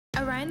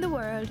Around the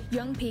world,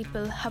 young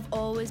people have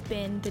always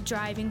been the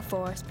driving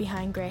force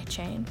behind great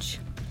change.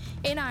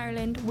 In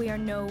Ireland, we are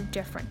no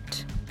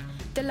different.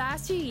 The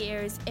last few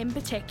years in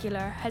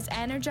particular has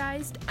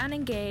energised and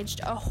engaged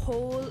a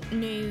whole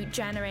new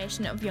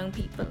generation of young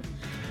people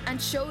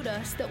and showed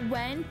us that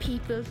when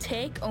people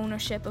take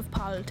ownership of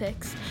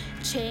politics,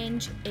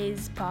 change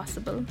is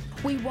possible.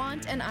 We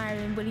want an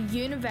Ireland with a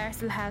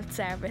universal health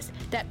service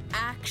that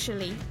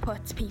actually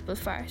puts people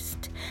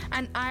first.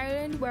 An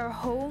Ireland where a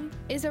home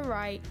is a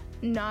right,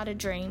 not a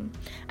dream.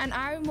 An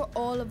Ireland where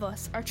all of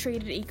us are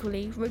treated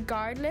equally,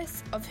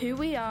 regardless of who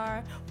we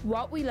are,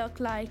 what we look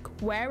like,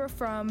 where we're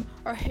from,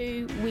 or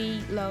who we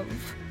love.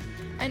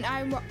 An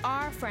Ireland where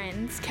our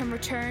friends can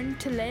return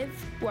to live,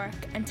 work,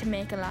 and to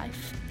make a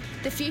life.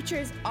 The future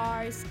is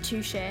ours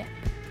to shape.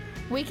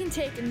 We can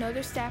take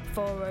another step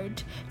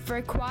forward for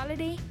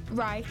equality,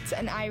 rights,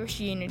 and Irish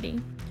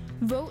unity.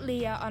 Vote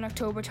Liadh on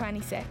October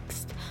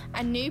 26th,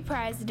 a new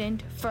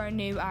president for a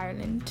new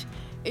Ireland.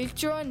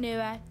 Uachtaráin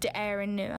nua de Éireann nua.